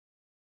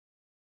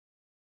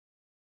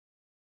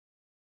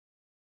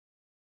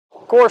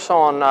course,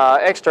 on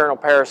external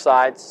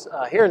parasites,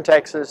 here in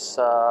Texas,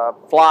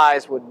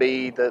 flies would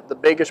be the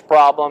biggest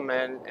problem,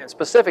 and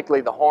specifically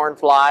the horn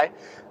fly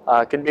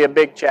can be a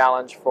big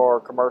challenge for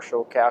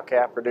commercial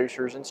cow-calf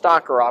producers and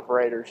stocker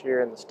operators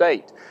here in the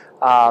state.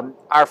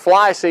 Our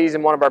fly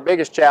season, one of our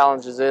biggest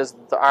challenges is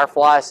that our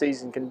fly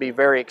season can be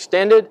very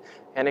extended,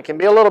 and it can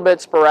be a little bit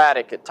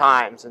sporadic at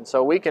times. And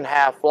so we can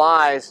have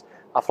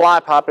a fly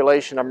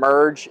population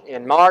emerge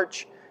in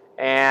March,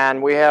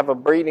 and we have a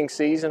breeding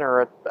season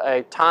or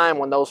a time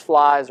when those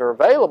flies are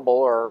available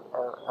or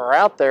are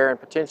out there and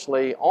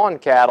potentially on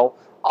cattle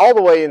all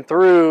the way in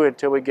through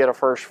until we get a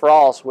first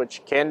frost,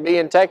 which can be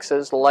in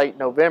Texas late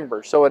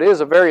November. So it is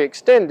a very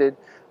extended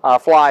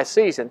fly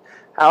season.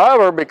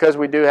 However, because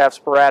we do have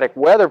sporadic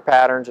weather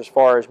patterns as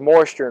far as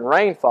moisture and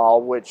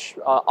rainfall, which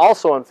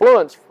also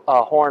influence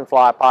horn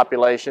fly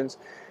populations,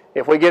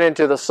 if we get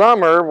into the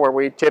summer, where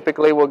we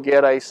typically will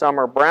get a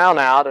summer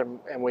brownout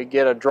and we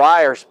get a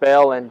drier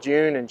spell in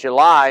June and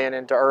July and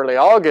into early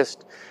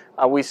August,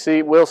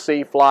 we'll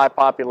see fly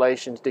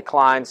populations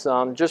decline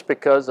some just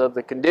because of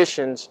the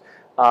conditions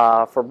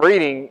for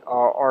breeding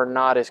are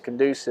not as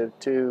conducive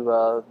to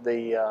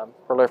the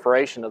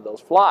proliferation of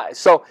those flies.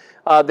 So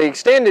the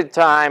extended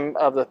time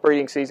of the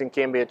breeding season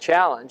can be a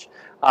challenge.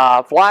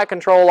 Fly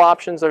control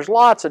options, there's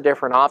lots of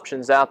different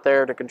options out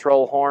there to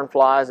control horn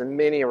flies, and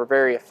many are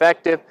very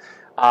effective.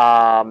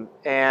 From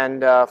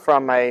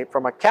a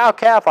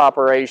cow-calf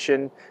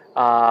operation,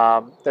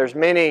 there's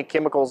many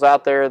chemicals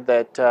out there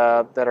that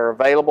are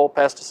available,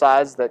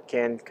 pesticides that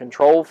can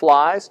control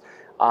flies,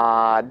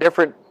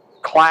 different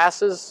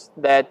classes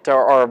that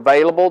are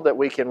available that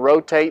we can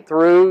rotate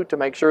through to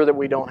make sure that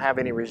we don't have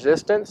any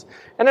resistance.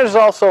 And there's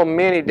also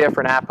many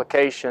different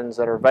applications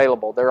that are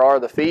available. There are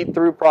the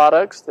feed-through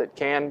products that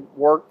can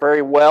work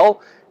very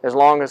well as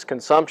long as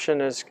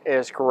consumption is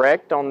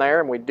correct on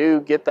there, and we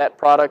do get that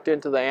product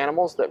into the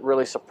animals that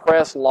really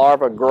suppress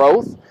larva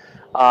growth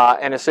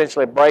and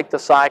essentially break the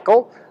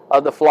cycle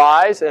of the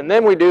flies. And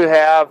then we do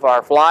have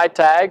our fly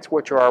tags,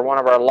 which are one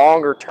of our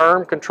longer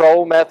term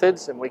control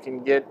methods, and we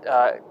can get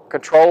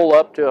control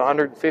up to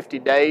 150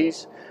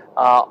 days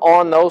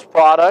on those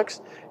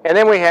products. And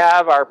then we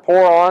have our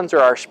pour-ons or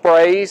our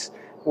sprays,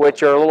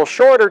 which are a little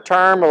shorter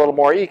term, a little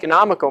more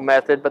economical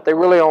method, but they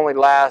really only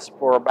last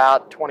for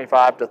about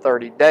 25 to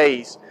 30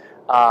 days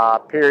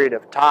period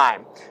of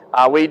time.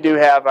 We do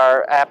have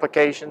our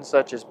applications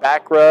such as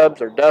back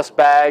rubs or dust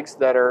bags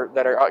that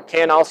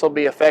can also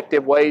be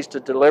effective ways to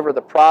deliver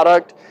the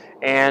product.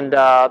 And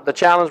the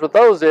challenge with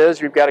those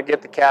is you've got to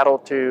get the cattle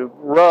to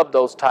rub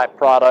those type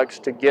products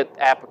to get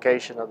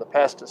application of the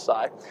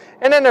pesticide.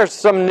 And then there's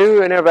some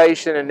new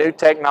innovation and new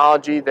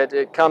technology that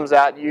it comes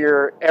out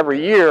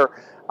every year.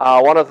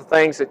 One of the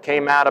things that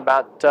came out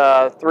about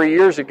 3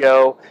 years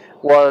ago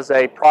was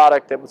a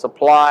product that was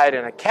applied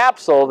in a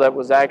capsule that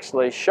was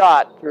actually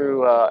shot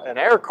through an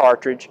air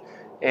cartridge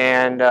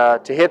and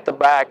to hit the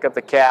back of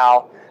the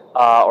cow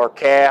or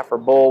calf or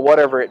bull,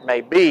 whatever it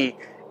may be,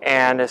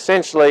 and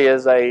essentially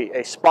is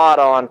a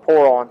spot-on,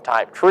 pour-on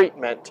type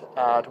treatment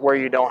to where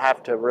you don't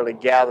have to really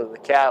gather the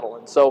cattle.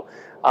 And so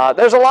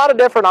there's a lot of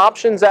different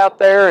options out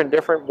there and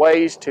different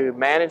ways to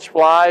manage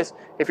flies.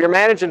 If you're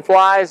managing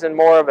flies in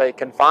more of a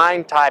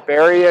confined type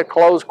area,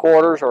 closed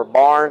quarters or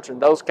barns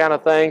and those kind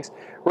of things,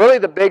 really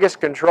the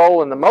biggest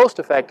control and the most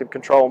effective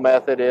control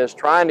method is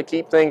trying to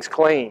keep things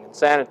clean and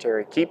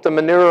sanitary. Keep the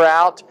manure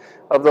out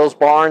of those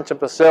barns and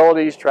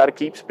facilities, try to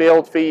keep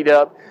spilled feed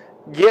up.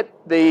 Get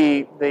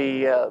the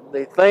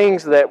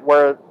things that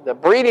were the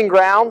breeding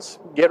grounds,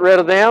 get rid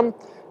of them.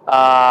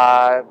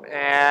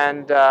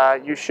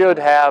 You should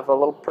have a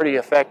little pretty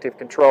effective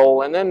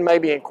control, and then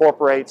maybe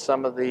incorporate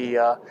some of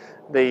the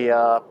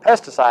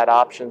pesticide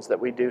options that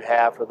we do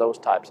have for those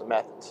types of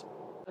methods.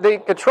 The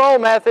control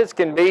methods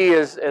can be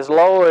as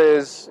low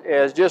as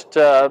just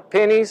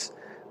pennies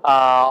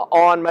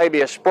on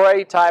maybe a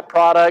spray type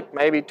product,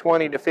 maybe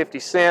 20 to 50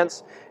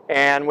 cents,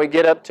 and we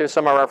get up to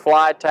some of our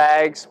fly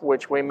tags,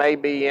 which we may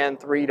be in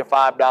 $3 to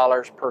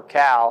 $5 per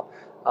cow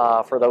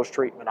for those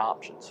treatment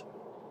options.